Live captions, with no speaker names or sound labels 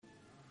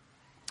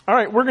All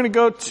right, we're going to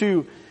go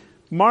to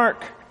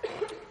Mark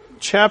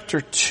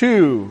chapter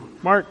 2.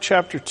 Mark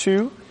chapter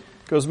 2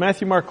 goes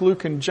Matthew, Mark,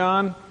 Luke, and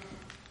John.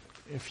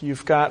 If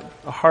you've got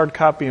a hard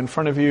copy in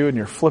front of you and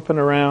you're flipping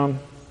around,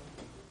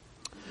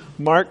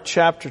 Mark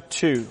chapter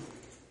 2.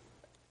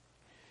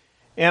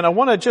 And I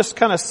want to just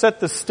kind of set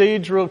the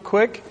stage real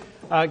quick,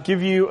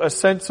 give you a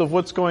sense of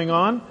what's going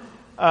on.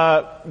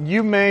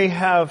 You may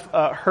have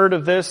heard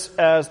of this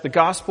as the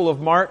Gospel of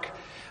Mark.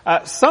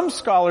 Some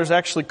scholars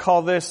actually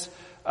call this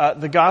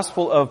the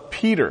Gospel of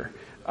Peter.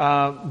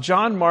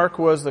 John Mark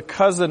was the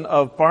cousin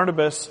of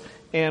Barnabas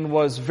and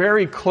was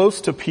very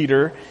close to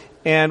Peter.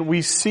 And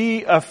we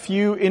see a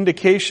few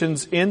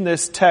indications in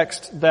this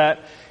text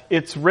that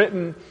it's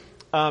written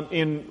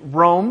in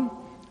Rome.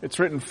 It's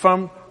written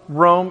from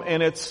Rome,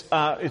 and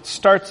it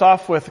starts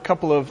off with a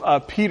couple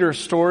of Peter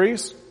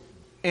stories.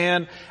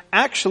 And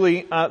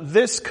actually,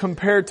 this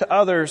compared to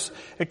others,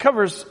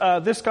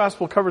 this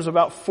gospel covers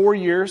about 4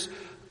 years,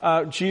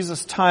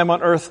 Jesus' time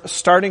on earth,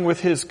 starting with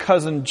his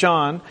cousin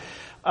John.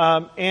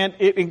 And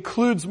it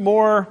includes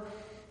more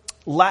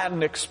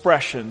Latin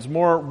expressions,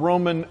 more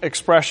Roman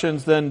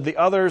expressions than the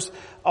others.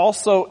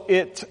 Also,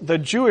 the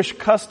Jewish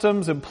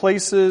customs and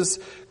places,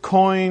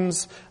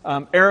 coins,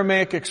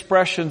 Aramaic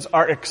expressions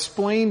are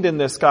explained in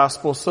this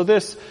gospel. So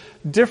this,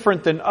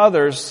 different than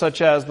others,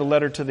 such as the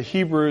letter to the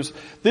Hebrews,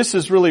 this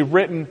is really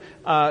written,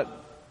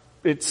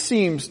 it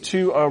seems,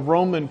 to a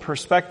Roman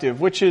perspective,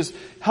 which is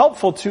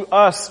helpful to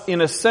us in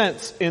a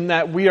sense in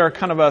that we are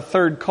kind of a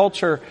third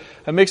culture.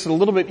 It makes it a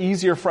little bit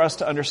easier for us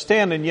to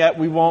understand, and yet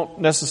we won't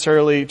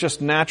necessarily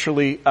just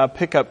naturally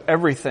pick up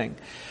everything.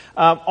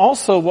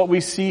 Also, what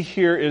we see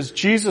here is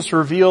Jesus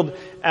revealed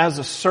as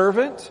a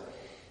servant,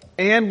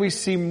 and we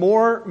see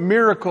more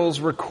miracles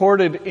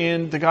recorded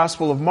in the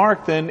Gospel of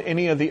Mark than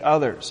any of the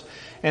others.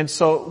 And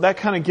so that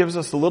kind of gives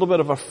us a little bit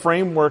of a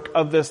framework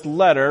of this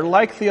letter,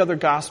 like the other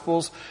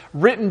Gospels,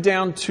 written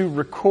down to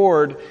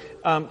record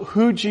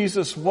who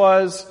Jesus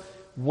was,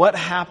 what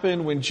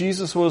happened when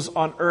Jesus was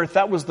on earth.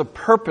 That was the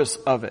purpose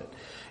of it.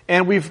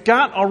 And we've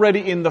got already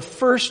in the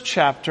first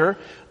chapter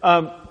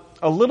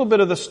a little bit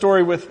of the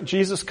story with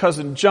Jesus'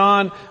 cousin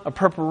John, a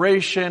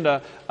preparation,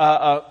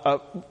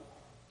 a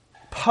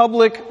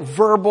public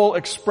verbal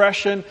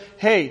expression.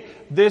 Hey,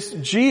 this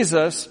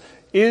Jesus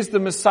is the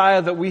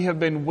Messiah that we have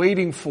been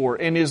waiting for,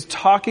 and is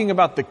talking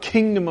about the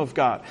kingdom of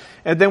God.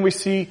 And then we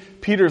see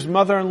Peter's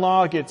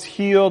mother-in-law gets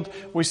healed.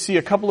 We see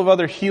a couple of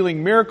other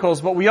healing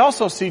miracles, but we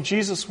also see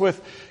Jesus with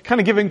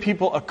kind of giving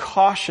people a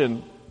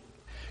caution,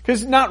 because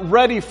he's not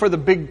ready for the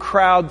big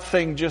crowd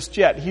thing just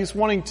yet. He's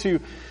wanting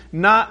to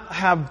not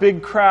have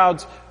big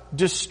crowds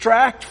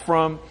distract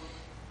from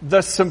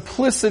the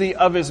simplicity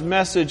of his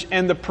message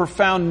and the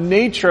profound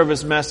nature of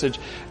his message.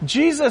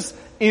 Jesus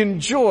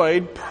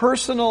enjoyed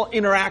personal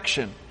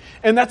interaction.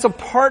 And that's a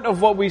part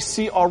of what we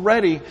see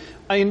already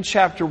in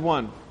chapter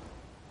 1.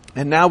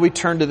 And now we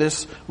turn to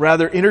this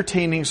rather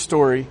entertaining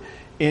story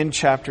in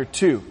chapter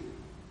 2.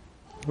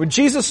 When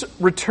Jesus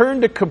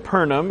returned to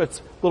Capernaum, it's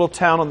a little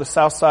town on the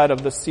south side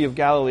of the Sea of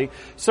Galilee,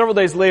 several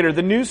days later,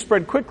 the news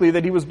spread quickly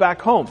that he was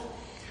back home.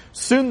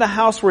 Soon the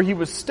house where he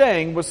was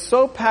staying was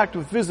so packed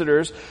with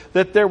visitors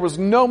that there was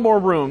no more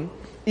room,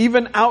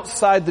 even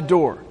outside the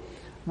door.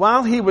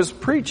 While he was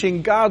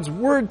preaching God's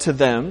word to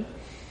them,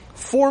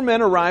 4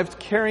 men arrived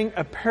carrying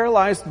a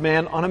paralyzed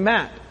man on a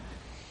mat.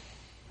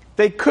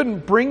 They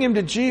couldn't bring him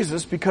to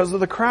Jesus because of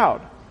the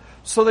crowd.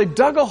 So they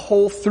dug a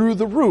hole through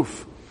the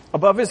roof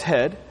above his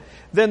head.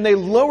 Then they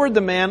lowered the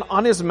man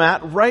on his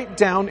mat right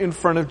down in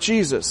front of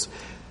Jesus.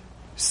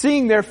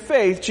 Seeing their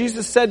faith,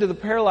 Jesus said to the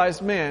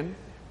paralyzed man,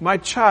 "My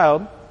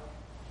child,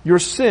 your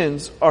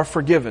sins are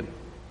forgiven."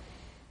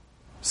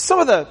 Some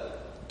of the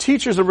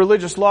teachers of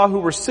religious law who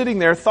were sitting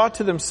there thought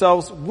to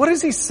themselves, "What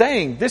is he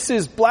saying? This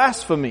is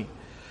blasphemy.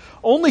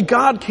 Only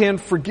God can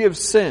forgive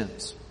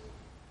sins."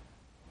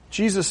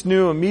 Jesus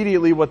knew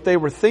immediately what they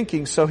were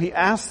thinking, so he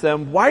asked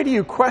them, "Why do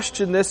you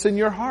question this in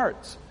your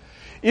hearts?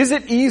 Is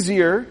it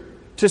easier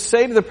to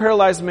say to the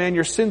paralyzed man,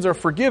 'Your sins are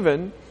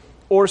forgiven,'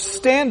 or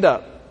 'Stand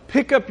up,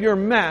 pick up your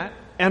mat,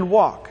 and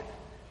walk'?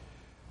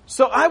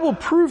 So I will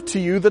prove to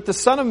you that the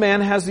Son of Man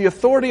has the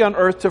authority on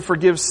earth to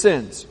forgive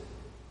sins."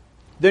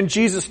 Then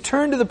Jesus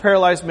turned to the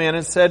paralyzed man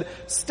and said,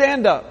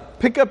 "Stand up,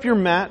 pick up your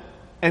mat,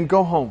 and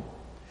go home."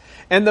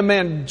 And the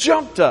man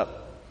jumped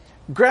up,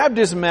 grabbed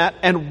his mat,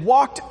 and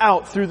walked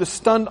out through the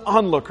stunned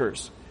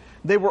onlookers.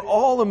 They were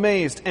all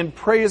amazed and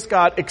praised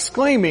God,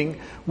 exclaiming,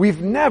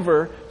 "We've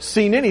never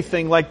seen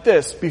anything like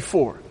this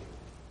before."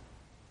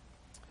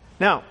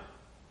 Now,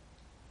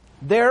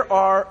 there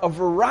are a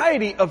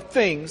variety of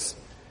things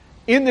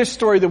in this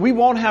story that we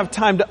won't have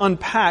time to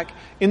unpack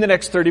in the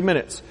next 30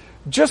 minutes.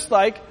 Just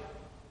like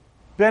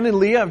Ben and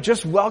Leah have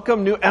just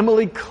welcomed new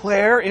Emily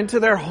Claire into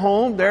their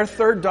home, their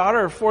third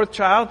daughter or fourth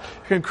child.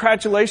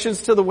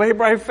 Congratulations to the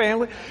Waybright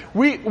family.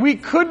 We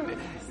couldn't,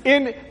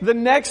 in the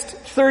next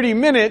 30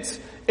 minutes,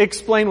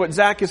 explain what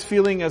Zach is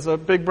feeling as a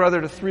big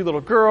brother to 3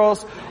 little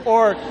girls,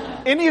 or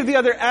any of the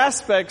other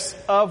aspects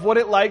of what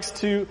it likes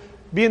to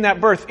be in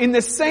that birth. In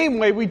the same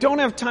way, we don't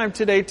have time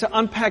today to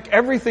unpack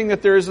everything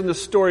that there is in the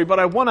story, but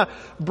I want to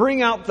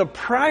bring out the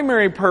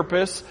primary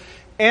purpose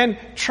and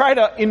try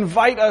to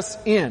invite us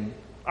in.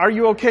 Are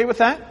you okay with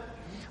that?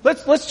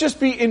 Let's just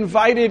be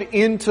invited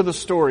into the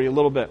story a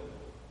little bit.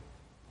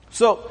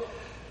 So,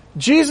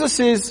 Jesus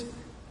is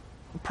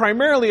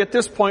primarily at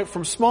this point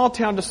from small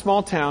town to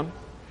small town.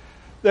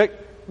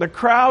 The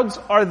crowds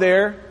are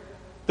there.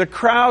 The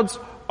crowds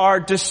are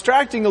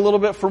distracting a little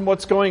bit from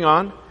what's going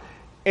on.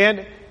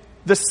 And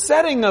the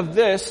setting of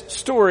this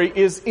story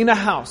is in a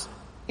house.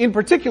 In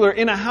particular,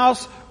 in a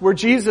house where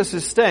Jesus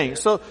is staying.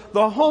 So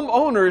the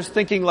homeowner is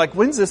thinking like,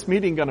 when's this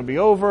meeting going to be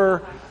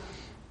over?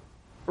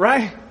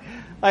 Right?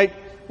 Like,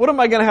 what am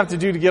I going to have to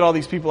do to get all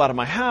these people out of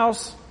my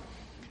house?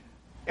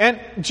 And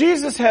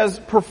Jesus has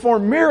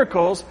performed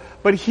miracles,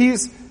 but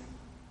he's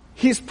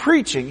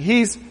preaching,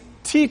 he's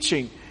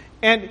teaching,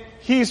 and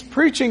he's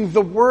preaching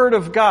the Word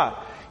of God.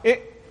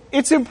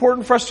 It's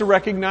important for us to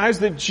recognize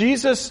that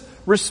Jesus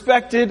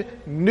respected,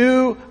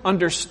 knew,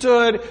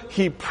 understood,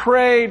 he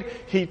prayed,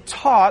 he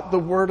taught the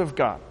Word of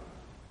God.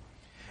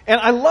 And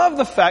I love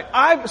the fact,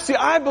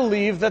 I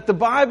believe that the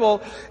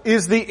Bible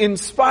is the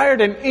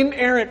inspired and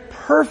inerrant,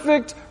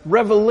 perfect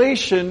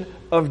revelation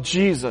of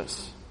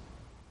Jesus.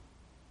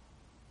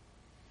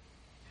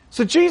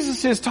 So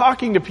Jesus is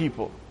talking to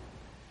people.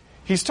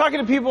 He's talking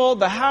to people,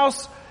 the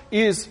house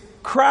is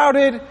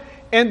crowded,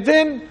 and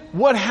then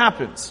what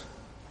happens?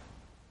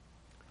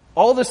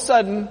 All of a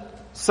sudden,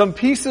 some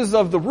pieces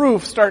of the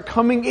roof start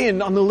coming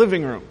in on the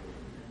living room.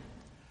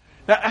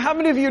 Now, how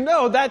many of you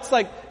know that's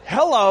like,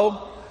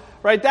 hello,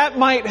 right? That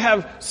might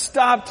have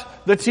stopped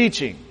the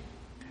teaching.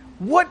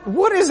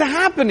 What is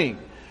happening?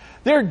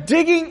 They're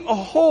digging a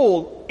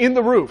hole in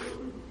the roof.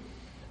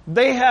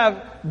 They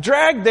have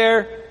dragged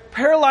their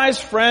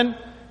paralyzed friend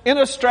in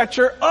a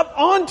stretcher up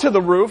onto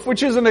the roof,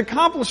 which is an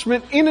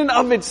accomplishment in and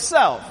of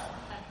itself.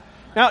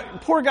 Now,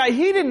 poor guy,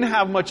 he didn't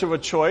have much of a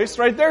choice,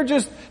 right? They're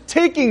just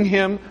taking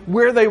him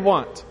where they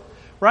want,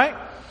 right?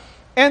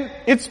 And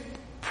it's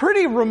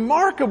pretty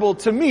remarkable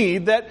to me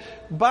that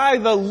by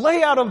the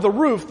layout of the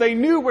roof, they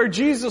knew where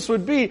Jesus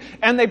would be,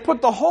 and they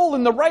put the hole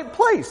in the right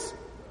place.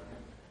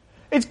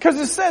 It's because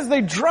it says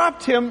they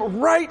dropped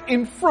him right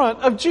in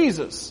front of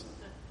Jesus.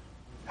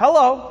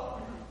 Hello.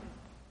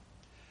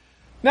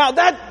 Now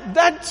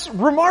that's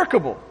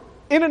remarkable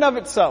in and of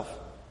itself.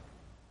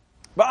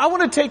 But I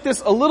want to take this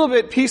a little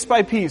bit piece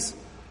by piece.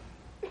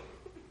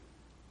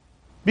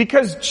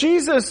 Because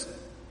Jesus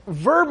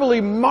verbally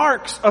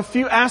marks a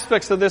few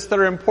aspects of this that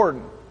are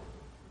important.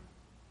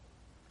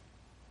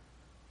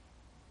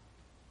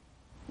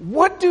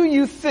 What do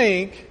you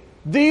think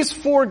these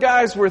four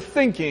guys were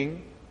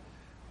thinking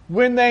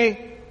when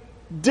they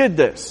did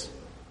this?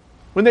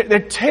 When they're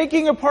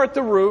taking apart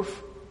the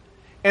roof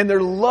and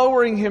they're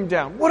lowering him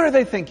down. What are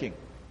they thinking?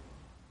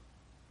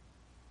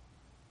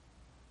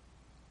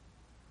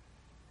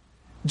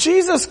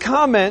 Jesus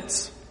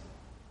comments,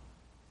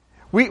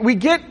 we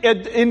get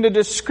in the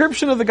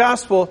description of the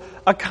gospel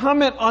a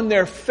comment on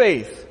their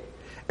faith.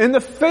 And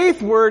the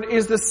faith word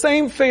is the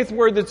same faith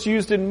word that's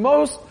used in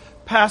most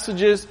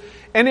passages,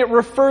 and it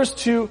refers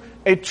to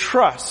a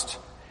trust,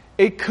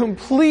 a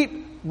complete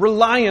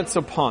reliance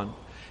upon,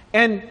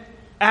 and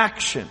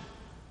action.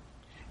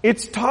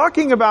 It's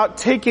talking about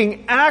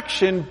taking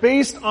action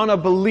based on a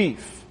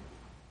belief.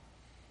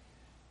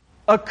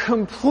 A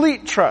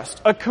complete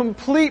trust, a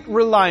complete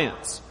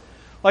reliance.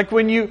 Like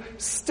when you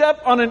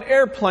step on an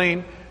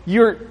airplane,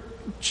 you're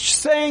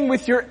saying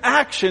with your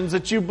actions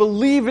that you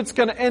believe it's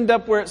going to end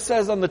up where it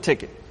says on the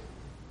ticket.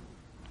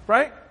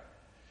 Right?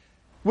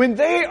 When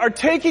they are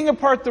taking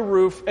apart the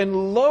roof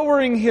and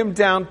lowering him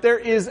down, there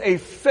is a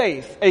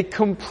faith, a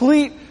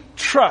complete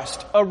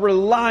trust, a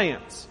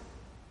reliance.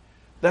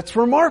 That's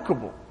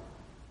remarkable.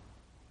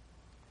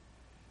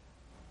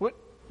 What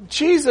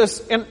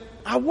Jesus, and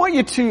I want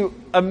you to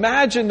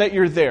imagine that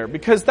you're there,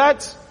 because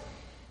that's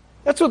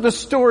what the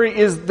story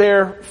is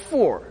there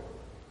for.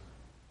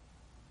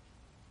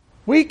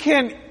 We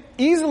can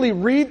easily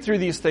read through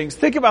these things,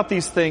 think about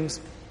these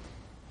things,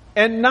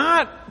 and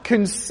not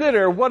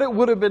consider what it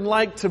would have been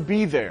like to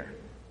be there.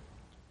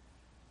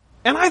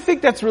 And I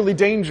think that's really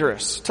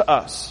dangerous to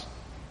us.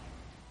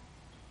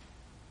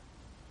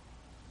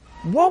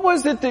 What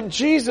was it that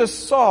Jesus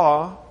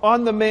saw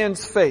on the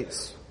man's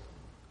face?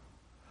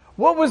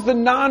 What was the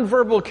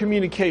nonverbal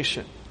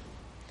communication?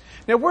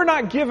 Now, we're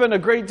not given a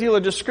great deal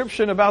of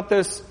description about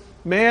this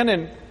man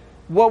and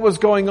what was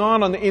going on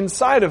the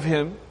inside of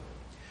him.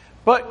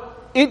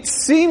 But it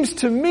seems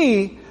to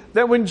me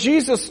that when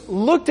Jesus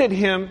looked at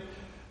him,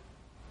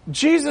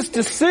 Jesus'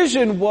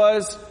 decision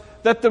was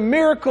that the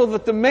miracle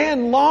that the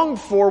man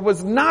longed for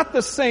was not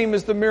the same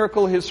as the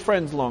miracle his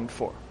friends longed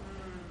for.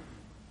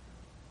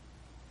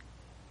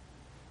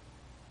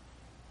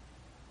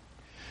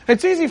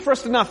 It's easy for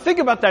us to not think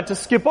about that, to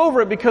skip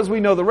over it because we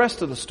know the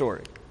rest of the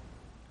story.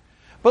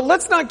 But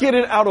let's not get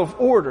it out of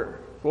order.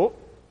 Oh,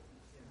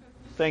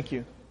 thank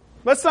you.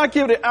 Let's not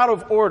get it out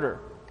of order.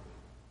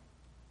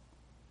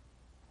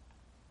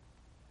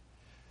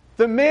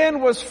 The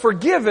man was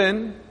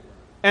forgiven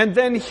and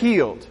then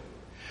healed.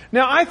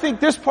 Now, I think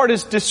this part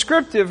is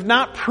descriptive,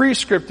 not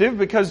prescriptive,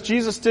 because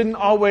Jesus didn't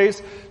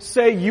always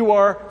say you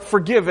are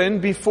forgiven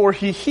before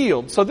He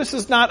healed. So this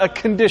is not a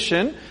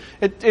condition.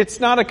 It's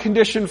not a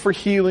condition for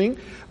healing,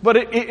 but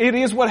it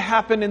is what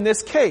happened in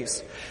this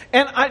case.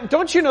 And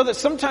don't you know that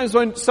sometimes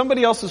when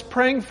somebody else is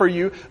praying for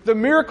you, the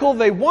miracle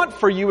they want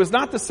for you is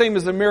not the same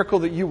as the miracle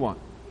that you want.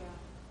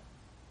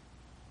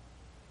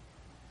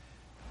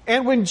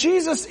 And when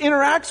Jesus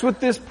interacts with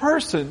this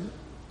person,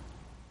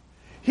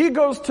 He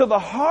goes to the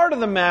heart of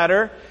the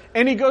matter,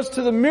 and He goes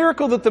to the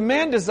miracle that the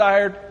man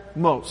desired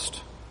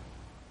most.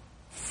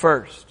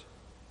 First.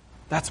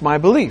 That's my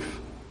belief.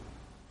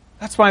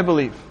 That's my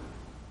belief.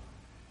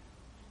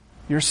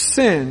 Your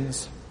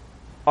sins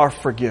are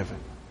forgiven.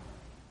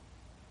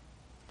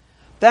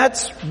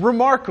 That's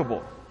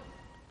remarkable.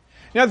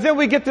 Now then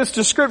we get this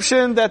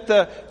description that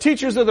the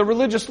teachers of the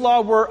religious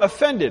law were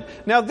offended.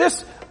 Now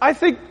this, I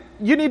think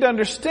you need to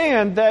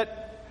understand that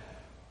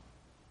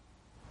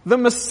the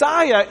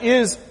Messiah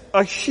is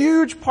a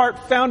huge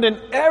part found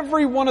in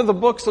every one of the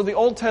books of the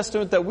Old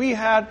Testament that we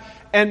had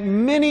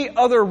and many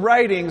other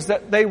writings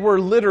that they were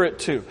literate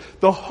to.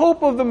 The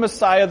hope of the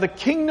Messiah, the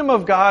kingdom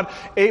of God,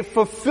 a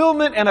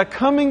fulfillment and a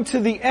coming to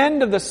the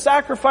end of the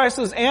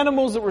sacrifices,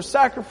 animals that were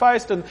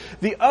sacrificed and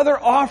the other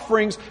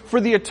offerings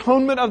for the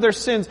atonement of their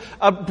sins,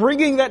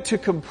 bringing that to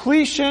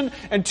completion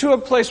and to a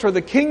place where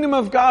the kingdom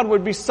of God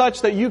would be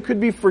such that you could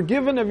be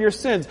forgiven of your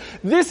sins.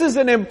 This is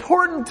an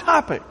important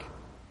topic.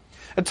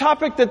 A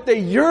topic that they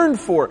yearn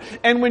for.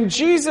 And when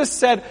Jesus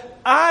said,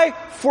 I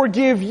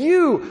forgive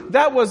you,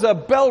 that was a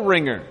bell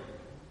ringer.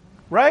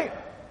 Right?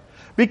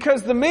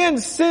 Because the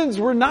man's sins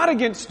were not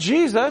against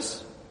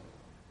Jesus.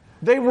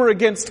 They were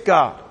against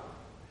God.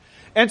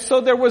 And so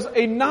there was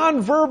a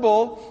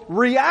nonverbal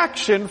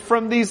reaction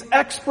from these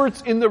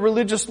experts in the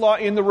religious law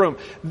in the room.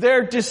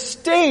 Their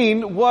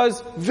disdain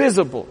was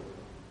visible.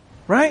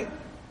 Right?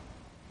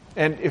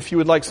 And if you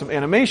would like some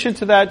animation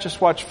to that, just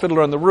watch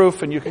Fiddler on the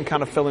Roof and you can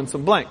kind of fill in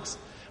some blanks.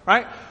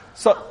 Right?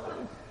 So,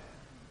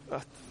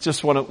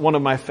 just one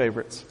of my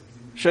favorites.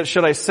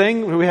 Should I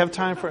sing? Do we have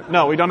time for it?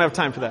 No, we don't have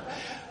time for that.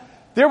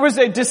 There was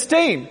a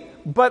disdain.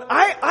 But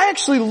I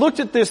actually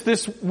looked at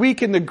this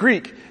week in the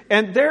Greek,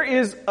 and there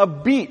is a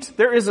beat.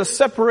 There is a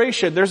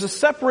separation. There's a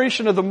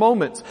separation of the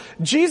moments.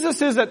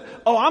 Jesus isn't,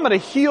 I'm going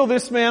to heal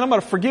this man. I'm going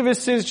to forgive his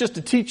sins just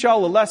to teach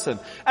y'all a lesson.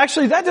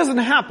 Actually, that doesn't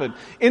happen.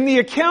 In the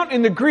account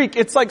in the Greek,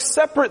 it's like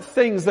separate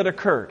things that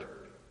occurred.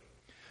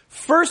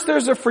 First,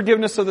 there's a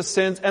forgiveness of the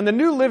sins, and the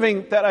New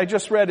Living that I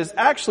just read is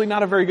actually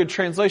not a very good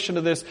translation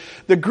of this.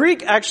 The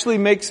Greek actually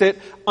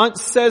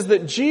says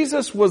that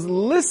Jesus was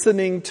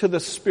listening to the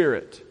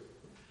Spirit.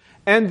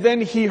 And then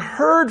He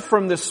heard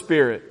from the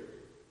Spirit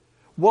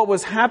what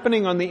was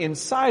happening on the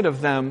inside of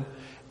them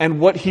and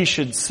what He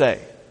should say.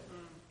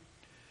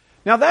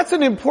 Now that's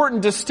an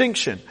important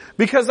distinction,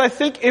 because I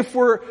think if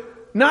we're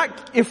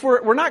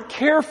not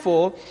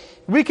careful,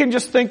 we can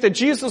just think that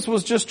Jesus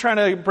was just trying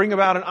to bring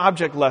about an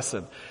object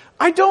lesson.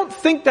 I don't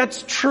think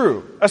that's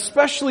true,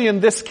 especially in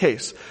this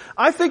case.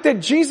 I think that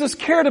Jesus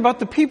cared about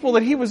the people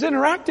that He was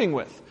interacting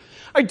with.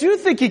 I do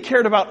think He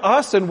cared about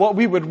us and what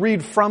we would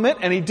read from it,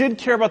 and He did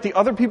care about the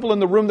other people in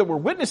the room that were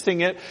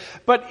witnessing it,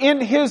 but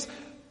in His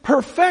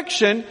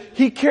perfection,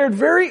 He cared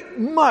very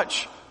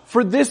much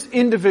for this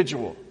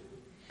individual.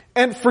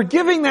 And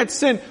forgiving that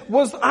sin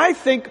was, I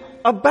think,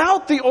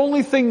 about the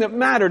only thing that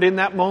mattered in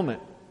that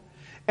moment.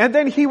 And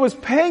then He was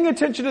paying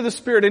attention to the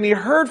Spirit, and He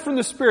heard from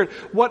the Spirit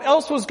what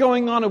else was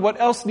going on and what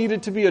else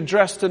needed to be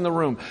addressed in the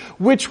room,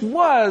 which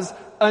was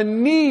a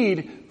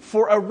need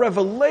for a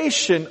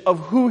revelation of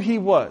who He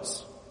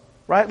was.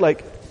 Right?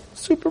 Like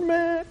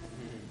Superman.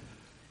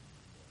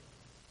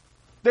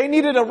 They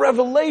needed a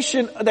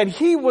revelation that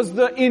He was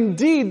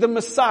indeed the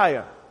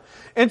Messiah.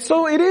 And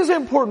so it is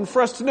important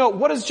for us to know,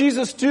 what does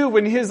Jesus do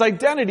when His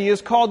identity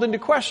is called into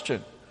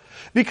question?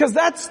 Because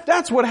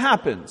that's what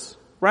happens.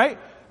 Right?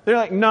 They're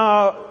like,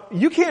 no,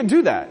 you can't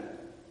do that.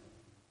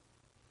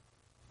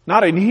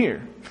 Not in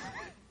here.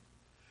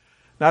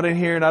 Not in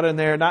here, not in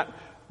there, not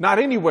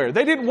anywhere.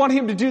 They didn't want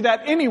Him to do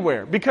that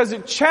anywhere because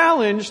it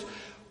challenged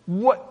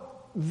what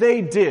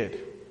they did.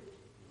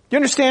 You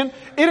understand?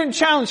 It didn't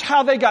challenge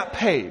how they got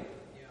paid.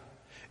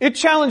 It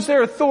challenged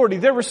their authority,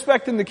 their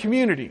respect in the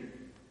community.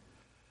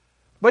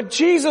 But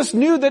Jesus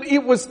knew that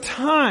it was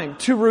time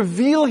to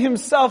reveal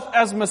Himself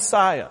as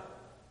Messiah.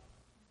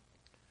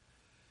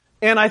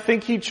 And I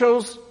think He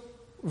chose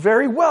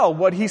very well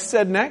what He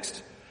said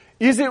next.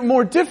 Is it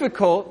more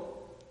difficult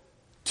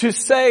to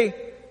say,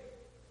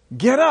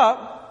 get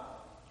up,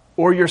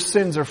 or your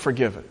sins are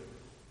forgiven?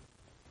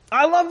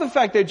 I love the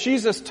fact that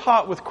Jesus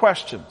taught with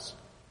questions.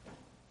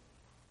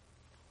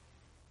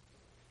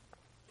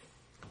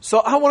 So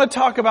I want to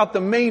talk about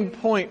the main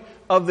point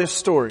of this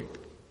story.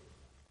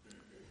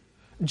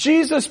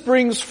 Jesus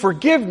brings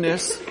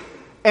forgiveness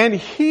and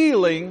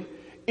healing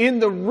in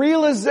the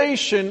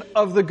realization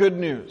of the good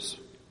news.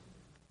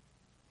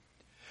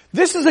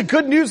 This is a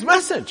good news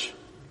message.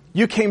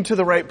 You came to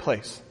the right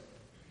place.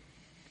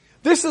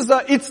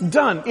 It's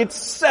done. It's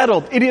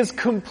settled. It is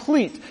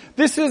complete.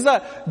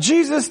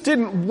 Jesus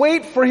didn't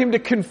wait for him to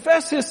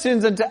confess his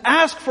sins and to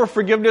ask for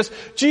forgiveness.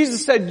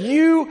 Jesus said,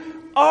 you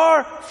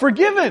are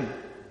forgiven.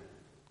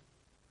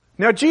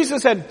 Now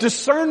Jesus had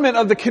discernment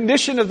of the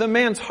condition of the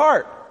man's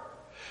heart.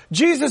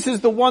 Jesus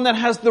is the one that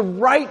has the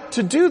right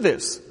to do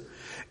this.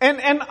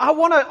 And I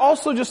want to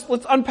also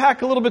let's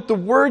unpack a little bit the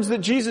words that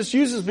Jesus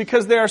uses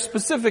because they are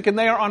specific and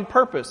they are on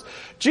purpose.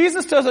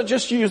 Jesus doesn't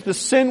just use the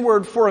sin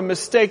word for a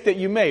mistake that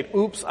you made.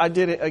 Oops, I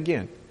did it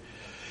again.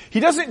 He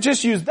doesn't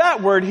just use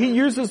that word. He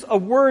uses a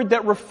word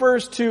that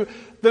refers to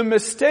the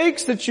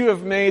mistakes that you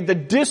have made, the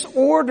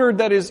disorder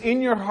that is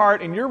in your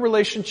heart and your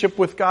relationship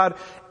with God,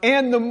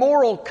 and the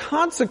moral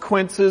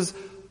consequences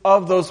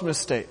of those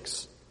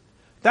mistakes.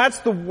 That's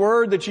the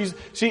word that Jesus...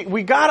 See,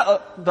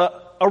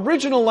 the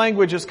original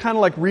language is kind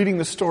of like reading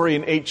the story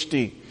in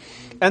HD.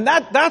 And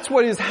that's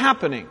what is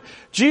happening.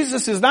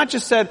 Jesus has not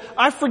just said,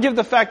 I forgive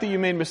the fact that you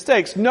made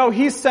mistakes. No,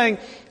 he's saying,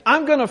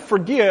 I'm going to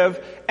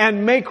forgive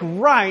and make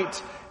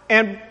right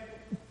and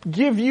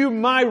give you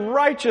my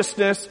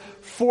righteousness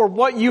for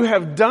what you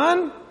have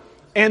done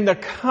and the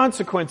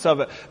consequence of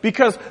it.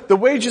 Because the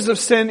wages of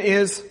sin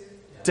is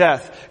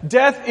death.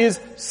 Death is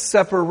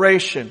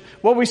separation.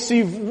 What we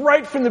see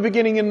right from the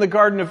beginning in the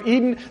Garden of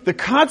Eden, the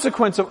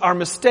consequence of our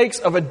mistakes,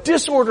 of a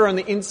disorder on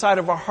the inside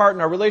of our heart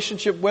and our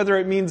relationship, whether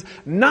it means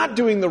not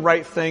doing the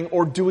right thing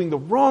or doing the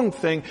wrong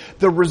thing,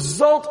 the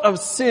result of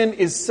sin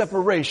is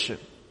separation.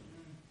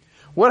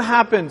 What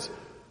happens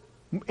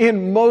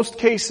in most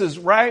cases,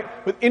 right,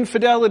 with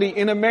infidelity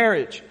in a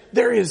marriage?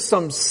 There is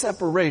some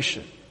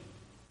separation.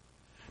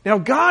 Now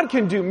God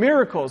can do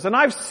miracles, and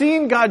I've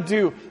seen God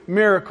do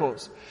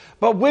miracles.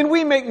 But when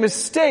we make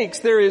mistakes,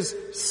 there is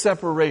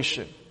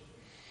separation.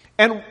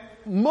 And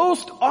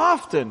most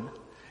often,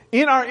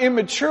 in our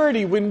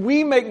immaturity, when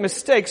we make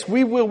mistakes,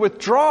 we will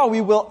withdraw,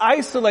 we will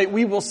isolate,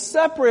 we will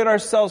separate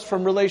ourselves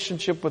from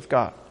relationship with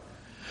God.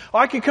 Oh,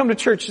 I could come to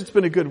church, it's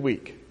been a good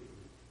week.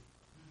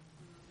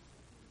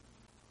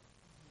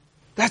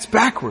 That's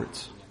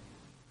backwards.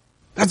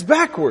 That's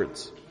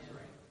backwards.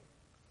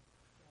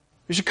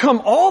 We should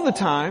come all the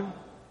time.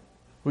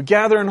 We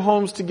gather in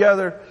homes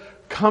together.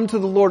 Come to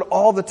the Lord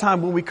all the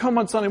time. When we come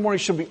on Sunday morning,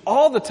 it should be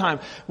all the time.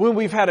 When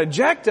we've had a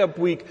jacked up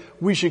week,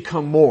 we should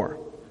come more.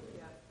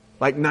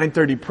 Like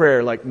 9:30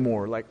 prayer, like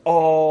more. Like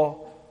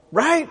all,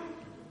 right?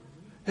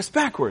 It's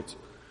backwards.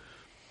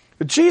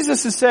 But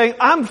Jesus is saying,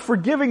 I'm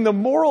forgiving the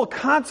moral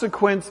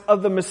consequence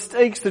of the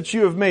mistakes that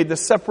you have made, the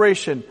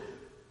separation.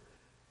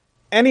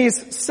 And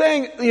he's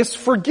saying this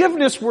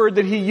forgiveness word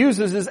that he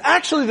uses is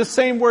actually the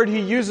same word he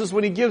uses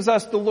when he gives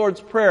us the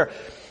Lord's Prayer.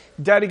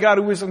 Daddy God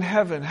who is in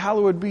heaven,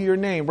 hallowed be your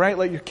name, right?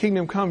 Let your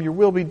kingdom come, your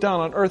will be done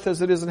on earth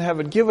as it is in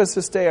heaven. Give us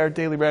this day our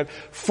daily bread.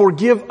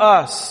 Forgive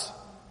us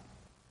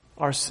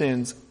our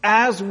sins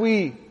as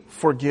we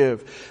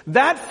forgive.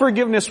 That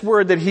forgiveness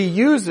word that he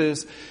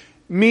uses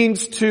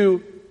means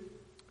to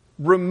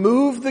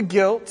remove the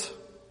guilt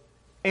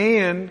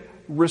and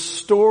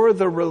restore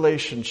the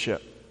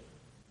relationship.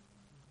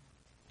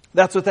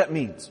 That's what that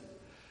means.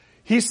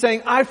 He's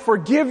saying, I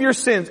forgive your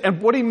sins.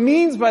 And what he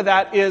means by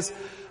that is,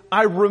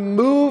 I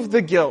remove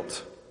the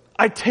guilt.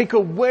 I take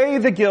away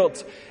the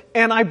guilt.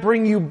 And I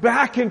bring you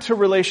back into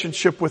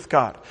relationship with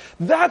God.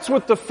 That's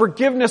what the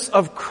forgiveness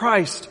of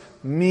Christ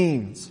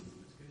means.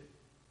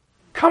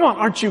 Come on,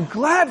 aren't you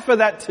glad for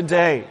that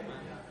today?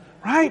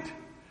 Right?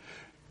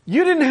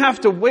 You didn't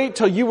have to wait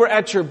till you were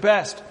at your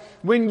best.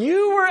 When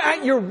you were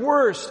at your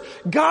worst,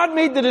 God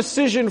made the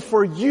decision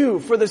for you,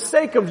 for the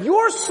sake of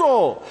your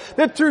soul,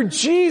 that through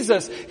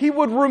Jesus, He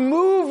would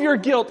remove your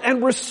guilt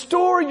and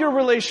restore your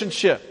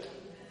relationship.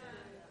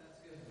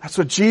 That's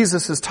what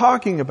Jesus is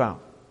talking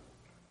about.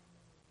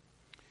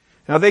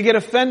 Now they get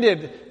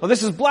offended. Well,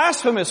 this is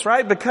blasphemous,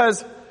 right?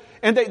 Because,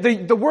 and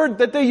the word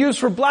that they use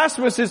for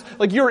blasphemous is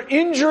like you're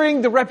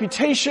injuring the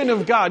reputation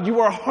of God. You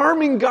are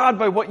harming God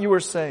by what you are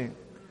saying.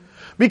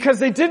 Because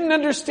they didn't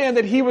understand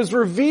that He was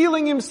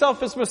revealing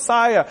Himself as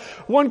Messiah.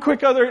 One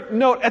quick other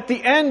note. At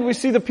the end, we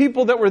see the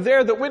people that were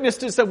there that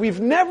witnessed it said, we've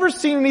never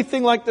seen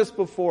anything like this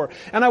before.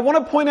 And I want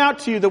to point out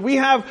to you that we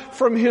have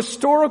from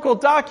historical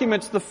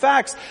documents the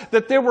facts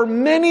that there were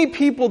many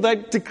people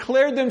that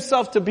declared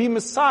themselves to be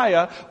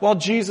Messiah while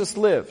Jesus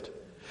lived.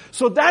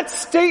 So that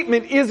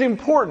statement is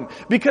important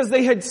because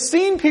they had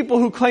seen people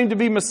who claimed to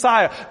be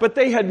Messiah, but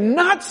they had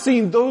not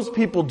seen those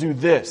people do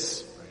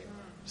this.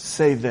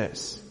 Say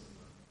this.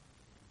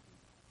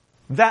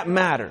 That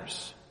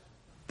matters.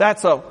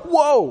 That's a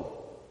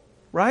whoa,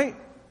 right?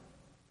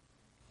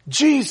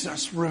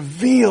 Jesus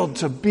revealed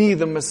to be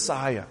the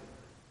Messiah.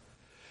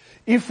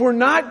 If we're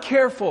not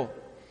careful,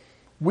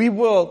 we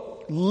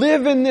will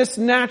live in this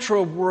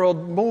natural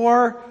world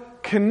more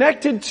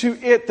connected to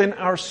it than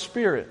our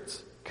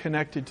spirits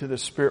connected to the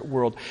spirit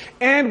world.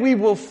 And we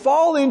will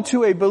fall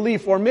into a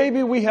belief, or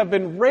maybe we have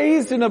been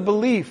raised in a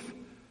belief,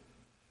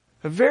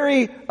 a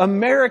very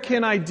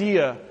American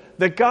idea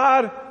that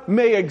God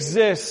may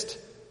exist,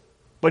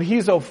 but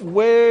He's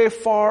way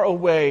far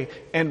away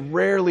and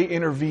rarely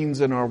intervenes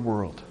in our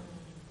world.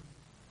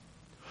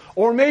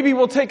 Or maybe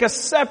we'll take a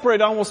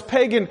separate, almost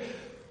pagan,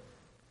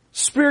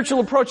 spiritual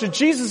approach that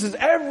Jesus is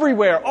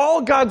everywhere.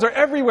 All gods are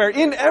everywhere,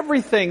 in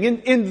everything,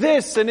 in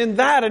this and in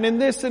that and in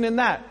this and in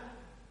that.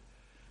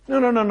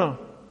 No.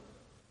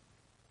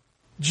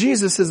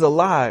 Jesus is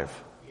alive.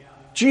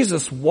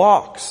 Jesus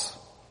walks.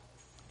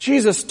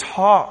 Jesus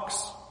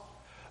talks.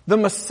 The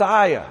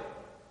Messiah.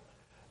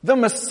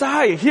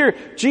 Here,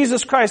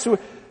 Jesus Christ,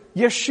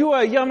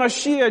 Yeshua,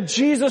 Yamashiach,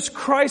 Jesus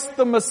Christ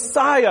the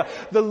Messiah,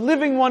 the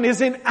living one,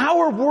 is in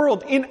our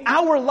world, in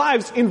our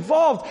lives,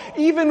 involved,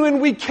 even when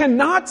we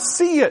cannot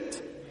see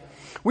it.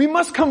 We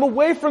must come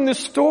away from this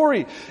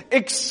story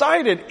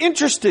excited,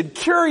 interested,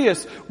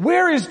 curious.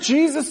 Where is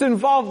Jesus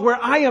involved where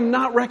I am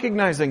not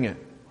recognizing it?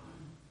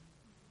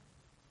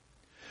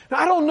 Now,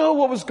 I don't know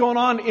what was going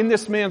on in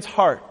this man's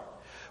heart,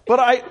 but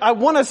I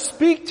want to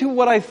speak to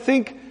what I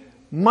think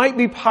might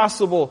be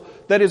possible,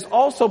 that is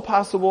also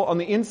possible on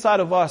the inside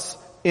of us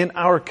in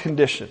our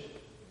condition.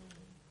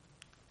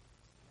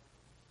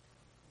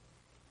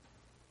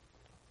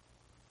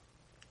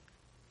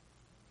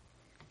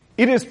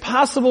 It is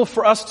possible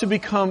for us to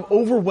become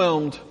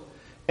overwhelmed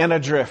and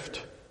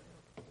adrift.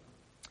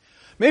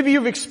 Maybe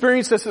you've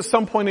experienced this at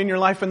some point in your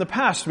life in the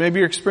past. Maybe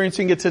you're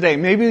experiencing it today.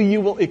 Maybe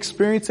you will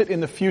experience it in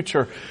the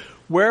future.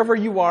 Wherever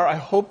you are, I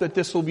hope that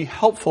this will be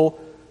helpful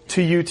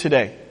to you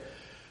today.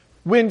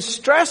 When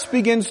stress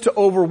begins to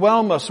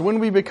overwhelm us, when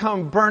we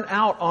become burnt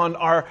out on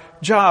our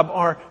job,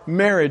 our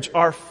marriage,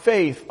 our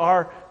faith,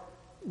 our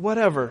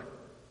whatever,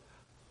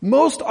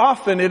 most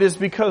often it is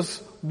because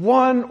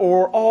one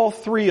or all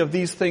three of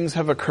these things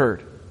have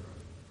occurred.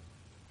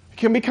 You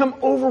can become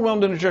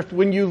overwhelmed and adrift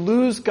when you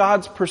lose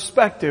God's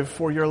perspective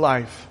for your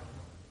life.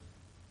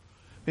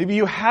 Maybe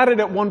you had it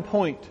at one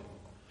point.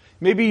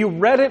 Maybe you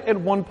read it at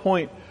one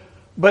point,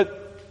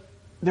 but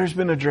there's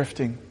been a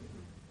drifting.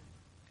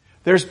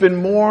 There's been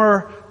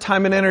more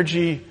time and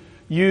energy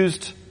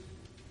used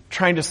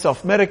trying to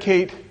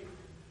self-medicate,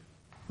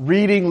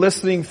 reading,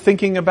 listening,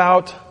 thinking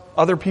about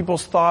other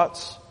people's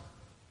thoughts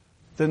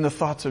than the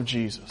thoughts of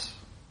Jesus.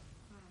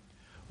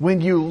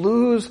 When you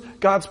lose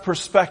God's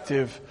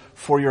perspective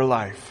for your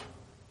life.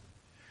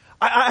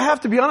 I have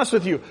to be honest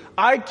with you.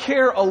 I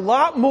care a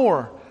lot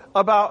more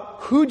about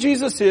who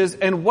Jesus is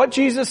and what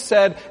Jesus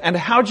said and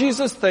how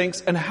Jesus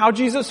thinks and how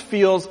Jesus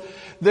feels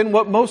than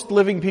what most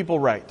living people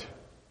write.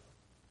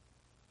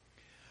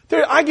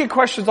 I get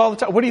questions all the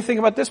time. What do you think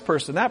about this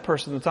person, that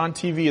person that's on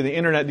TV and the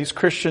internet, these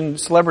Christian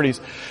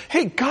celebrities?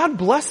 Hey, God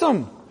bless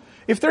them.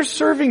 If they're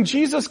serving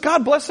Jesus,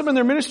 God bless them in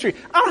their ministry.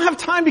 I don't have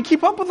time to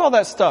keep up with all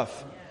that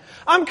stuff.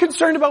 I'm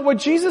concerned about what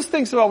Jesus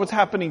thinks about what's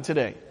happening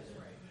today.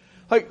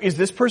 Like, is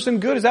this person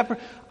good? Is that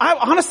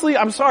honestly,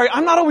 I'm sorry,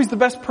 I'm not always the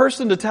best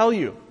person to tell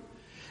you.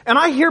 And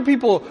I hear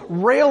people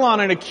rail on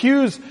and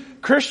accuse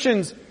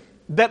Christians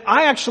that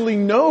I actually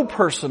know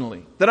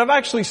personally, that I've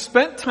actually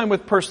spent time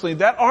with personally,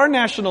 that are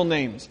national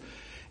names.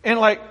 And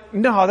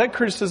no, that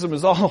criticism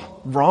is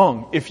all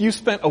wrong. If you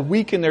spent a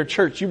week in their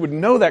church, you would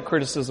know that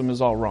criticism is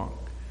all wrong.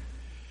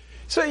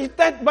 So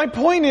my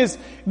point is,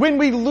 when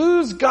we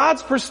lose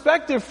God's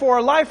perspective for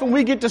our life and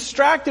we get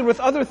distracted with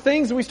other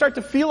things and we start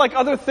to feel like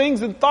other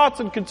things and thoughts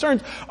and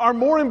concerns are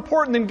more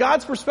important than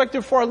God's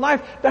perspective for our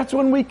life, that's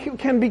when we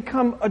can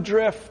become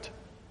adrift.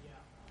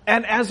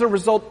 And as a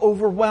result,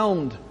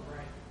 overwhelmed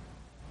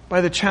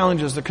by the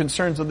challenges, the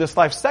concerns of this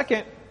life.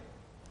 Second,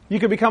 you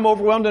can become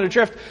overwhelmed and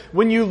adrift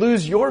when you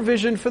lose your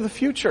vision for the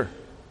future.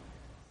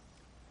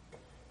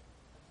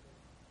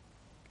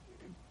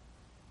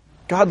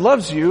 God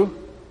loves you,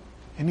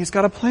 and He's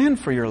got a plan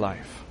for your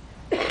life.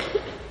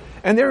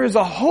 And there is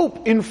a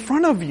hope in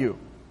front of you.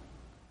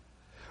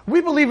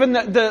 We believe in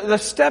the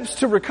steps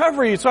to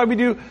recovery. So we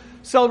do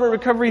Celebrate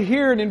Recovery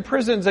here and in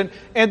prisons, and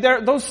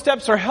those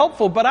steps are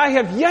helpful, but I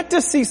have yet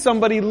to see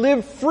somebody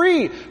live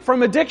free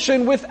from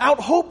addiction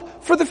without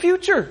hope for the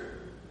future.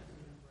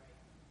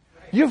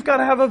 You've got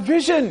to have a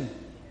vision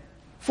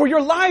for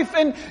your life,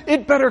 and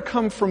it better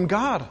come from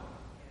God.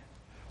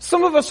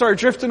 Some of us are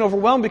adrift and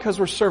overwhelmed because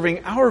we're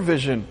serving our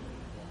vision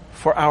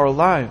for our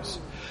lives.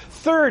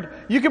 Third,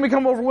 you can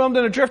become overwhelmed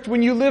and adrift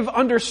when you live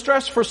under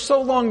stress for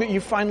so long that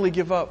you finally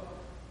give up.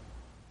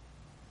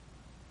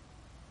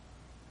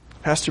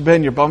 Pastor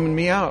Ben, you're bumming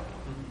me out.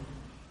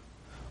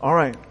 All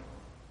right.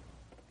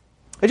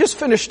 I just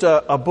finished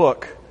a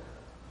book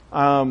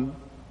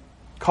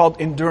called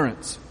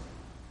Endurance.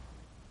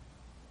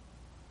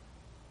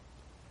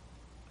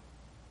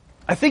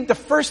 I think the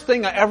first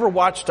thing I ever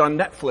watched on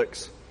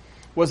Netflix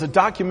was a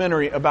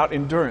documentary about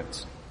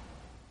endurance.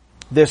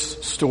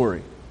 This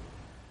story.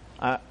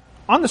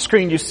 On the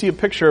screen you see a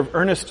picture of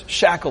Ernest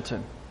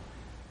Shackleton.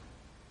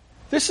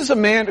 This is a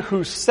man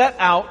who set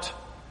out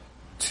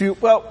to,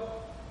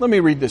 let me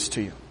read this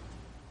to you.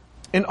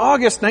 In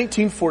August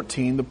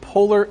 1914, the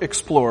polar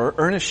explorer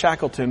Ernest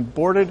Shackleton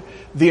boarded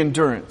the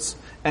Endurance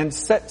and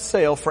set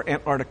sail for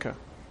Antarctica,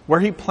 where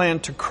he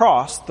planned to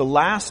cross the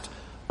last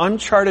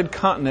uncharted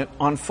continent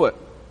on foot.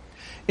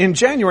 In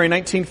January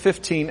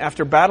 1915,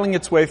 after battling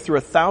its way through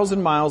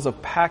 1,000 miles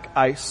of pack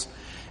ice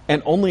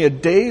and only a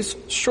day's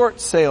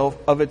short sail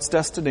of its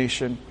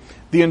destination,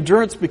 The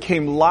Endurance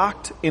became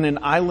locked in an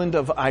island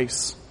of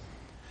ice.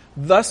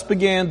 Thus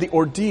began the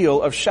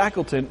ordeal of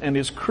Shackleton and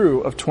his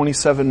crew of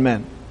 27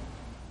 men.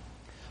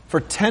 For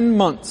 10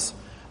 months,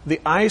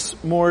 the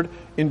ice-moored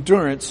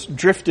Endurance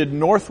drifted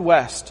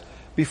northwest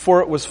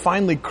before it was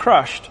finally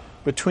crushed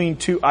between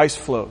two ice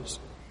floes.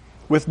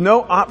 With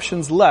no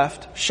options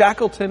left,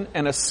 Shackleton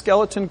and a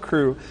skeleton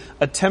crew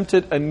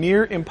attempted a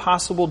near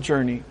impossible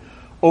journey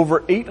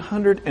over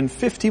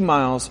 850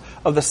 miles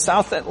of the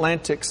South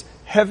Atlantic's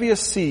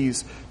heaviest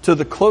seas to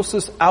the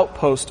closest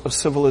outpost of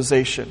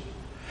civilization.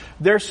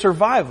 Their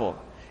survival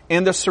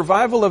and the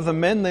survival of the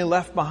men they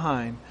left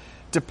behind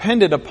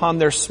depended upon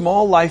their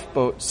small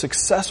lifeboat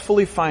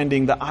successfully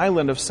finding the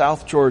island of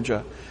South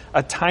Georgia,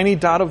 a tiny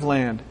dot of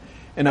land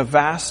in a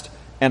vast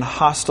and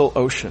hostile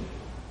ocean.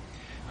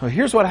 Now,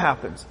 here's what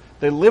happens.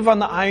 They live on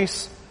the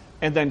ice,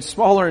 and then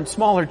smaller and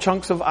smaller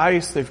chunks of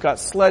ice. They've got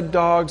sled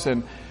dogs,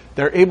 and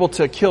they're able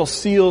to kill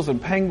seals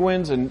and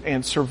penguins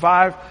and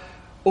survive.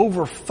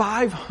 Over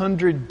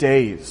 500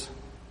 days,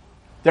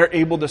 they're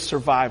able to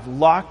survive,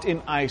 locked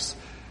in ice,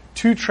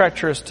 too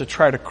treacherous to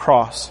try to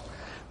cross.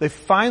 They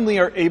finally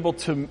are able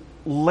to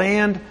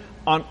land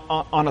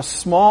on a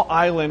small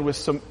island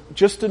with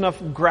just enough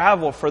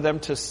gravel for them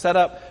to set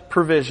up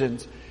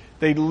provisions.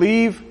 They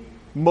leave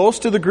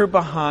most of the group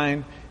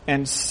behind,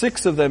 and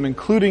 6 of them,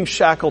 including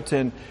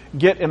Shackleton,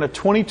 get in a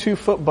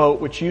 22-foot boat,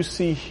 which you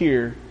see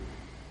here,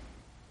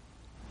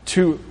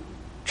 to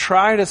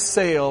try to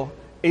sail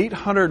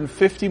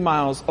 850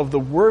 miles of the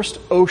worst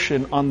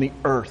ocean on the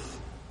earth.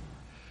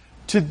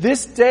 To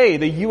this day,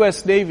 the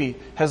U.S. Navy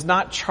has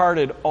not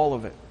charted all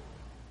of it.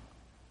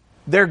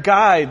 Their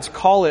guides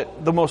call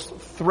it the most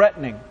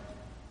threatening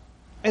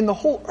in the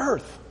whole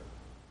earth.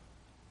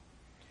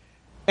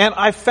 And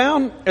I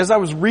found, as I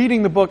was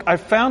reading the book, I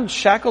found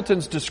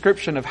Shackleton's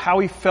description of how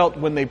he felt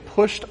when they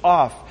pushed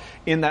off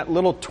in that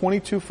little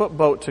 22-foot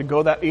boat to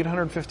go that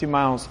 850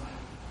 miles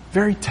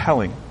very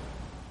telling.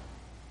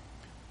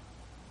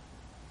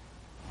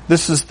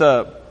 This is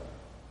the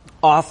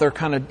author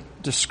kind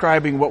of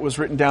describing what was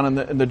written down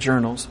in the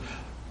journals.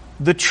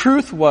 The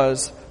truth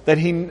was that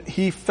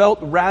he felt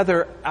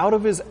rather out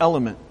of his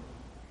element.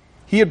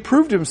 He had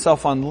proved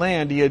himself on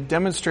land. He had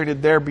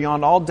demonstrated there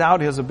beyond all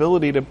doubt his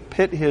ability to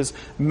pit his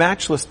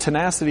matchless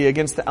tenacity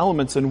against the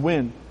elements and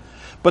win.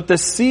 But the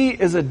sea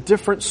is a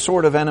different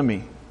sort of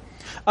enemy.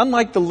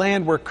 Unlike the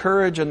land where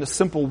courage and the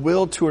simple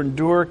will to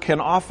endure can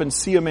often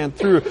see a man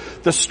through,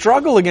 the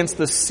struggle against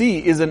the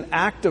sea is an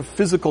act of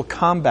physical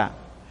combat,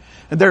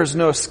 and there is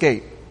no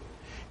escape.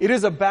 It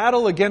is a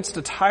battle against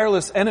a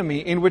tireless enemy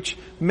in which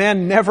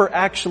man never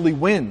actually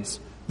wins.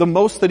 The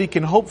most that he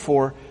can hope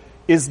for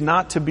is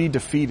not to be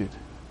defeated.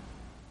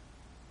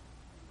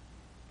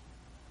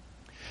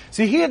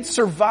 See, he had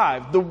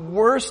survived the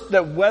worst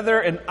that weather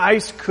and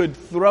ice could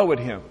throw at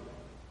him.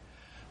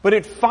 But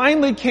it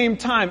finally came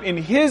time in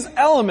his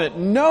element,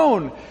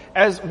 known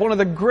as one of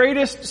the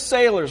greatest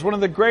sailors, one of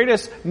the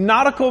greatest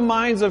nautical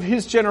minds of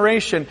his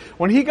generation,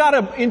 when he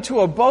got into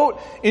a boat,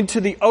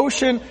 into the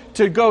ocean,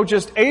 to go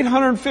just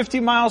 850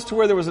 miles to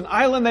where there was an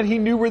island that he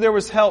knew where there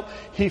was help,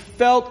 he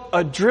felt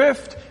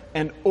adrift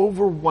and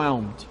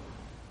overwhelmed.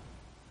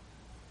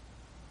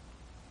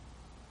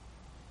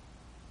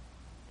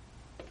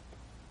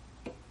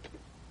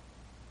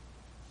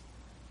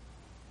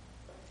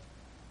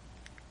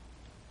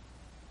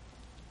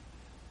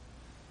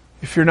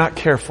 If you're not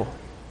careful,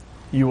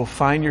 you will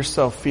find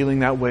yourself feeling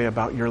that way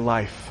about your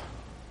life.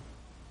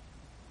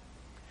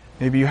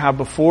 Maybe you have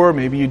before,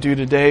 maybe you do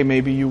today,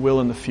 maybe you will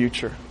in the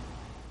future.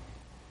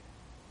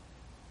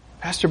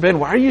 Pastor Ben,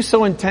 why are you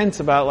so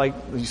intense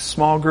about these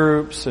small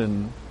groups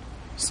and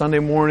Sunday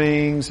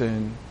mornings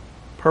and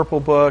Purple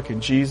Book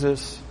and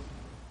Jesus?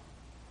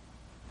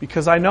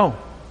 Because I know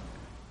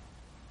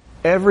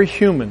every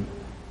human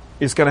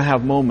is going to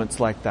have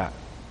moments like that.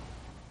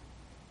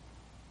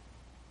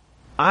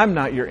 I'm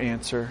not your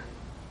answer.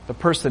 The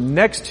person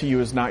next to you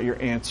is not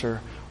your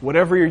answer.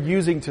 Whatever you're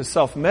using to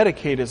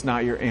self-medicate is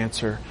not your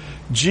answer.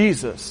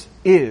 Jesus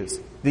is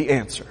the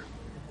answer.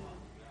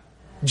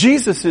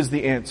 Jesus is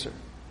the answer.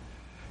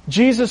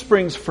 Jesus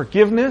brings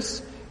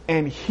forgiveness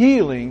and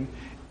healing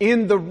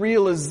in the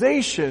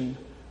realization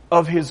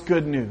of His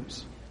good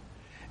news.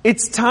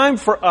 It's time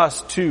for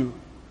us to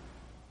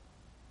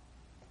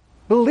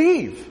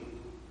believe,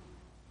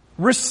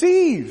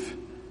 receive,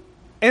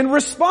 and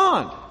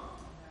respond.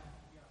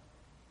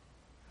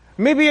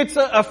 Maybe it's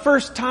a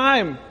first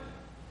time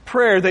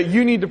prayer that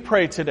you need to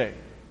pray today.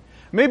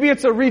 Maybe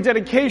it's a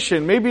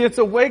rededication. Maybe it's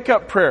a wake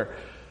up prayer.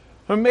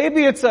 Or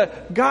maybe it's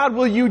God,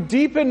 will you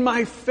deepen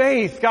my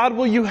faith? God,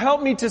 will you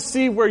help me to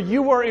see where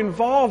you are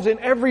involved in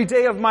every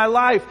day of my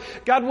life?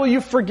 God, will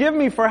you forgive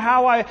me for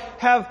how I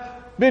have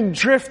been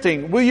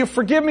drifting? Will you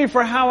forgive me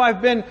for how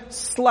I've been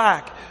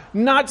slack?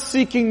 Not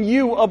seeking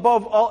you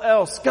above all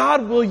else.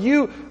 God, will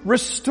you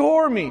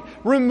restore me?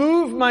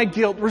 Remove my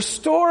guilt.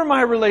 Restore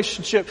my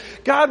relationship.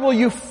 God, will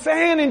you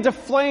fan into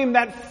flame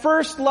that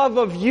first love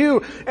of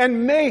you?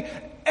 And may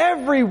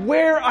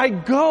everywhere I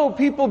go,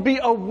 people be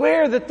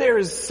aware that there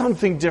is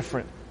something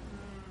different.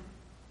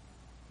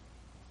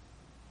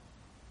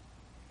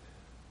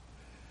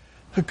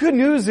 The good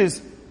news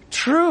is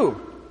true.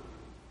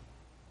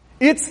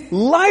 It's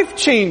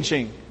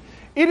life-changing.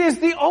 It is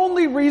the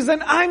only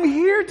reason I'm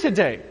here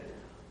today.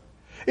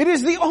 It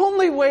is the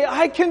only way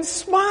I can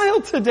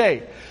smile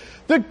today.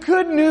 The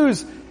good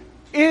news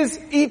is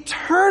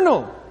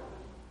eternal.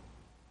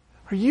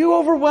 Are you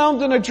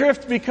overwhelmed and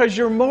adrift because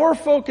you're more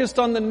focused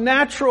on the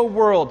natural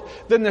world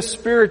than the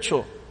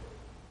spiritual?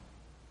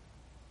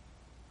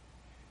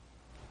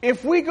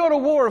 If we go to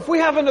war, if we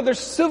have another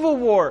civil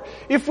war,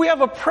 if we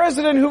have a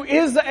president who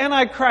is the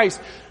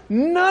Antichrist,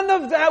 none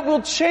of that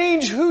will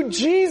change who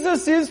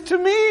Jesus is to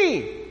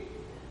me.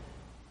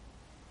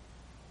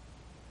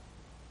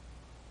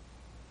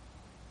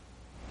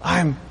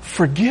 I'm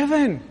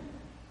forgiven.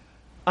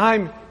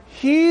 I'm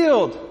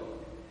healed.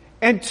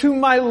 And to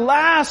my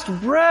last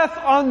breath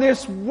on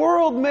this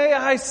world, may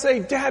I say,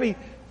 Daddy,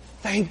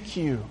 thank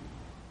you.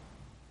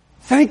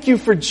 Thank you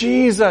for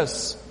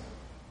Jesus.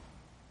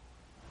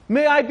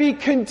 May I be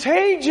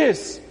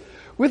contagious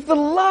with the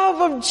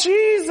love of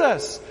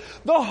Jesus,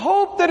 the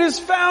hope that is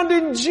found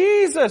in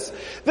Jesus,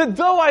 that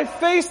though I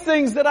face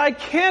things that I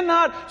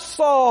cannot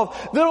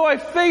solve, though I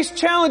face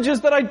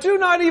challenges that I do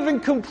not even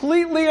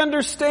completely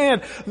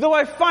understand, though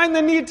I find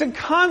the need to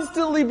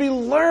constantly be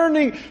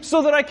learning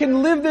so that I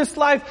can live this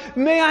life,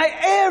 may I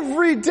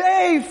every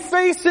day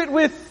face it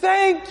with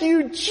thank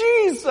you,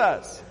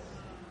 Jesus.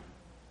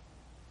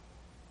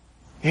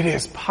 It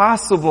is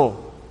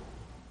possible.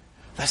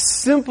 The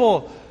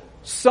simple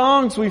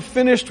songs we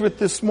finished with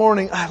this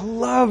morning, I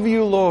love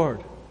you,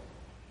 Lord.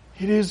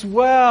 It is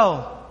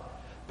well.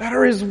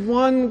 Better is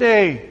one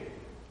day.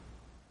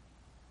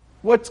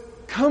 What's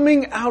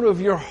coming out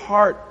of your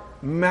heart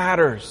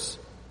matters.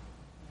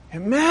 It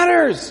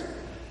matters.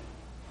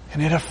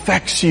 And it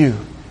affects you.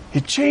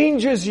 It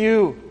changes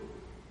you.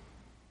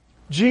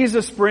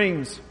 Jesus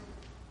brings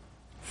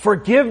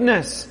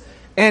forgiveness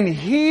and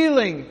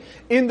healing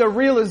in the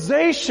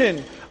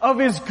realization of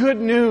His good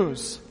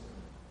news.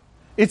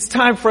 It's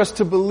time for us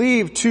to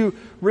believe, to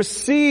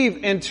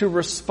receive, and to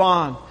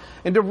respond.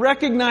 And to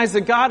recognize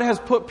that God has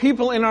put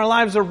people in our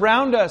lives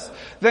around us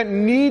that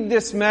need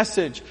this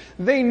message.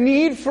 They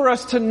need for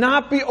us to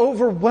not be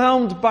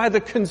overwhelmed by the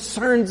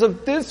concerns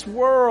of this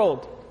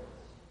world.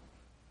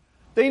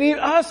 They need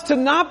us to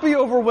not be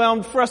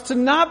overwhelmed, for us to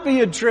not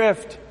be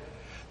adrift.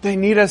 They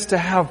need us to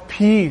have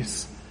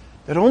peace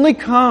that only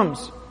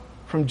comes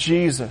from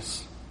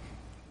Jesus.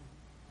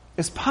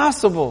 It's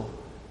possible.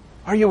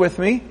 Are you with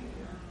me?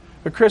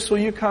 But Chris, will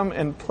you come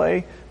and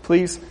play,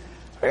 please?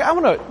 I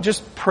want to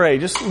just pray.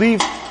 Just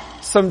leave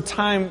some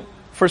time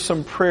for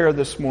some prayer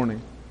this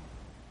morning.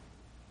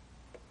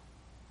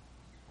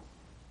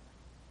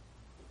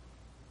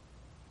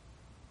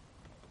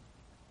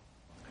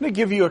 I'm going to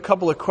give you a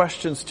couple of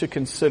questions to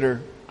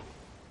consider.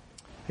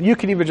 And you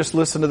can even just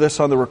listen to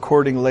this on the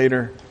recording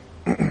later.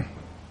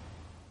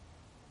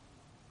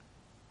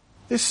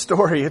 This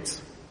story,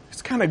 it's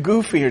kind of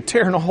goofy. You're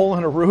tearing a hole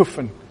in a roof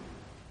and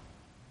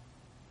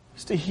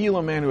just to heal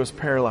a man who was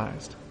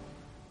paralyzed.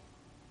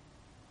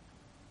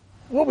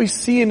 What we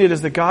see in it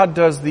is that God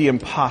does the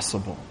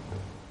impossible.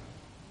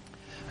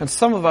 And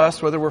some of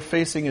us, whether we're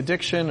facing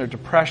addiction or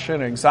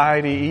depression,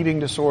 anxiety, eating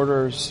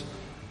disorders,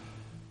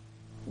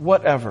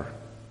 whatever,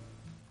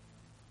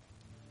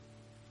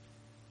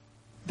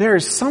 there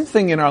is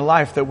something in our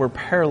life that we're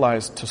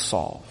paralyzed to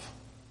solve.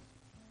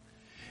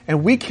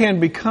 And we can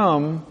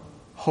become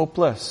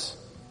hopeless,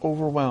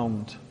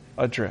 overwhelmed,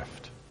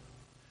 adrift.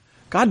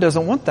 God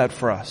doesn't want that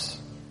for us.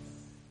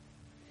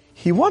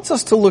 He wants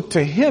us to look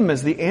to Him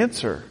as the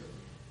answer,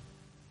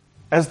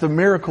 as the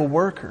miracle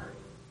worker,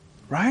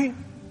 right?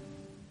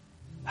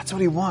 That's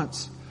what He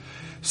wants.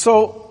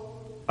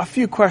 So, a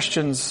few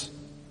questions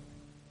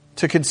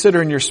to consider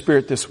in your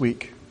spirit this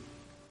week.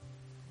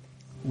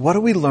 What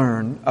do we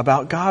learn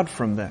about God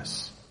from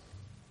this?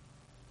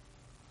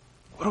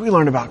 What do we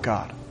learn about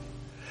God?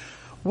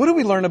 What do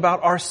we learn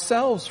about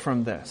ourselves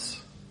from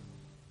this?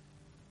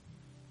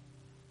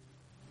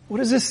 What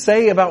does this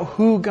say about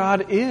who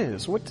God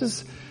is?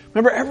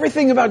 Remember,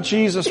 everything about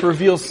Jesus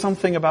reveals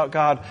something about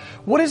God.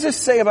 What does this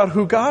say about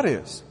who God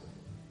is?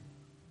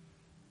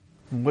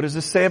 And what does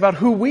this say about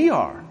who we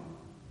are?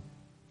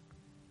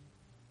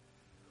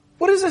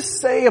 What does this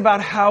say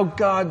about how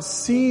God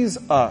sees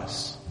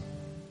us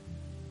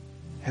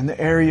and the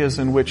areas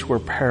in which we're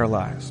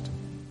paralyzed?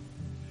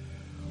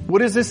 What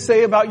does this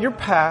say about your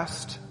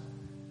past?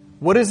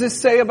 What does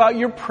this say about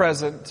your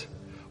present?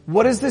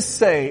 What does this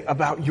say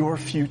about your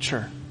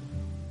future?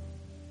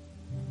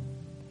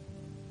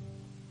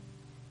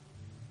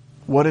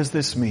 What does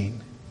this mean?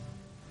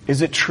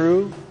 Is it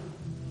true?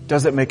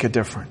 Does it make a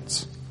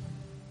difference?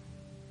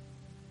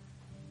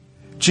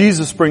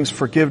 Jesus brings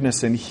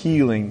forgiveness and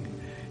healing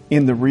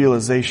in the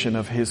realization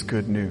of His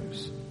good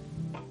news.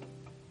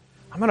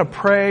 I'm going to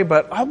pray,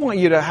 but I want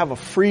you to have a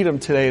freedom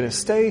today to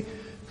stay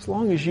as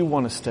long as you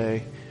want to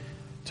stay,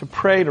 to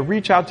pray, to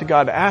reach out to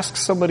God, to ask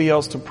somebody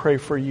else to pray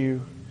for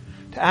you,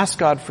 to ask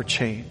God for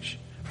change.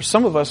 For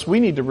some of us, we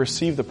need to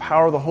receive the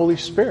power of the Holy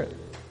Spirit.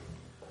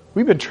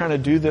 We've been trying to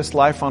do this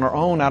life on our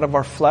own, out of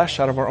our flesh,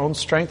 out of our own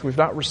strength. We've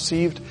not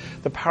received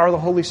the power of the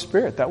Holy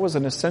Spirit. That was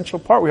an essential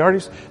part.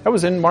 That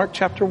was in Mark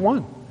chapter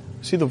 1.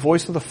 See the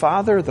voice of the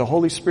Father, the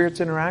Holy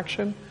Spirit's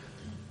interaction.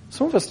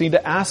 Some of us need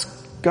to ask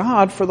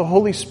God for the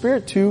Holy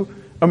Spirit to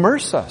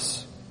immerse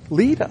us,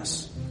 lead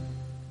us.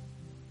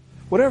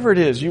 Whatever it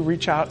is, you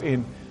reach out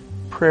in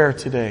prayer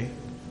today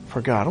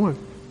for God. I want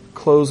to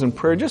close in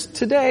prayer. Just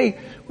today,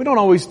 we don't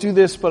always do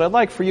this, but I'd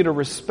like for you to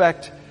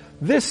respect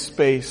this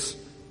space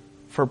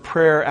for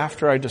prayer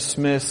after I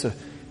dismiss.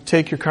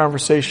 Take your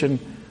conversation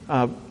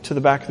to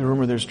the back of the room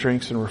where there's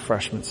drinks and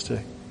refreshments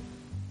today.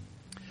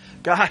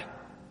 God,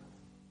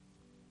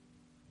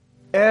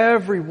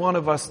 every one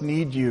of us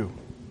need you.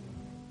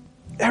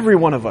 Every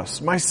one of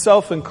us,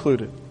 myself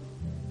included.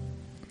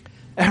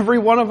 Every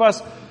one of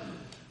us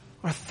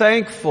are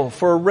thankful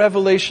for a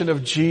revelation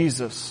of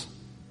Jesus.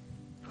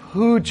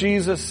 Who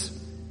Jesus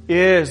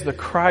is, the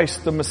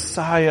Christ, the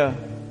Messiah.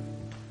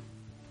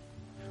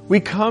 We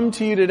come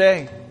to you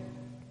today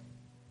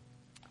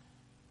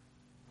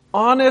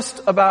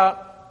honest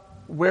about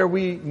where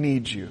we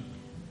need you.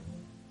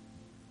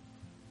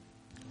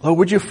 Lord,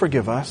 would you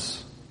forgive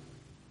us?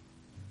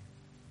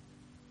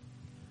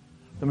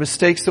 The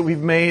mistakes that we've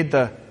made,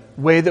 the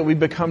way that we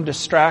become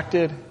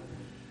distracted.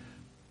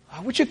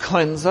 Would you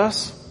cleanse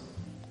us?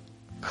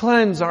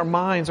 Cleanse our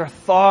minds, our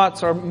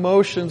thoughts, our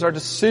emotions, our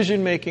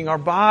decision making, our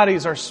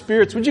bodies, our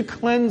spirits. Would you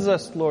cleanse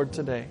us, Lord,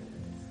 today?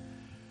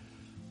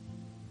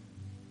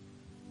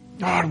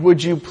 God,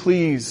 would you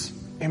please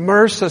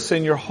immerse us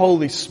in your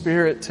Holy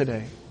Spirit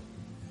today?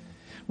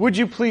 Would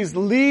you please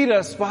lead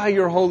us by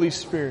your Holy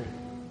Spirit?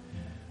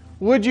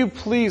 Would you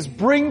please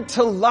bring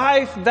to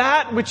life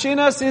that which in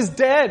us is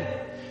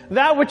dead,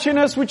 that which in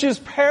us which is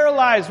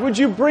paralyzed? Would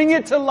you bring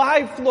it to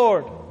life,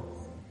 Lord?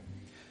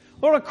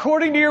 Lord,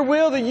 according to your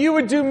will, that you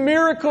would do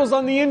miracles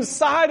on the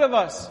inside of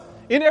us,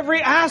 in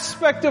every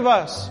aspect of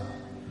us.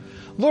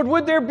 Lord,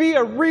 would there be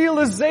a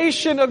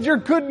realization of your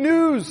good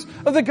news,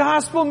 of the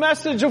gospel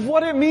message, of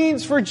what it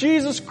means for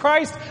Jesus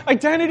Christ's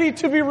identity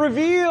to be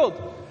revealed.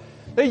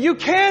 That you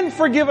can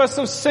forgive us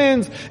of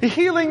sins.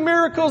 Healing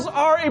miracles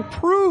are a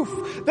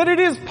proof that it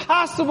is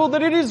possible,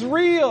 that it is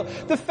real.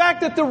 The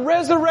fact that the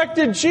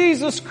resurrected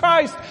Jesus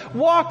Christ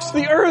walks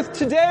the earth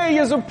today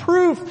is a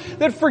proof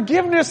that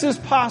forgiveness is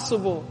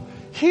possible.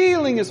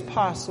 Healing is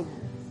possible.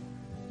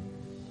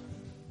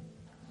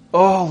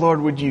 Oh,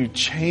 Lord, would you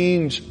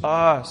change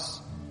us?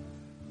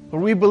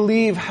 Lord, we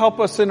believe, help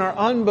us in our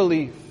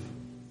unbelief.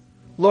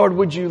 Lord,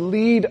 would you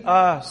lead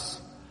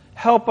us?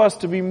 Help us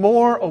to be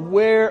more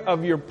aware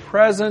of your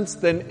presence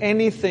than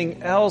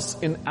anything else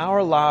in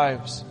our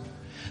lives.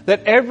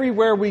 That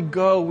everywhere we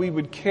go, we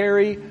would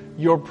carry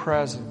your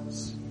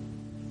presence.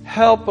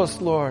 Help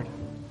us, Lord.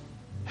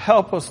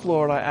 Help us,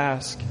 Lord, I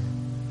ask,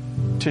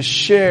 to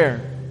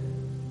share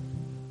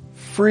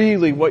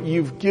freely what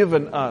you've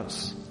given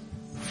us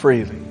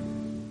freely.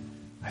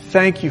 I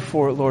thank you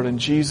for it, Lord, in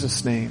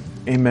Jesus' name.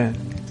 Amen.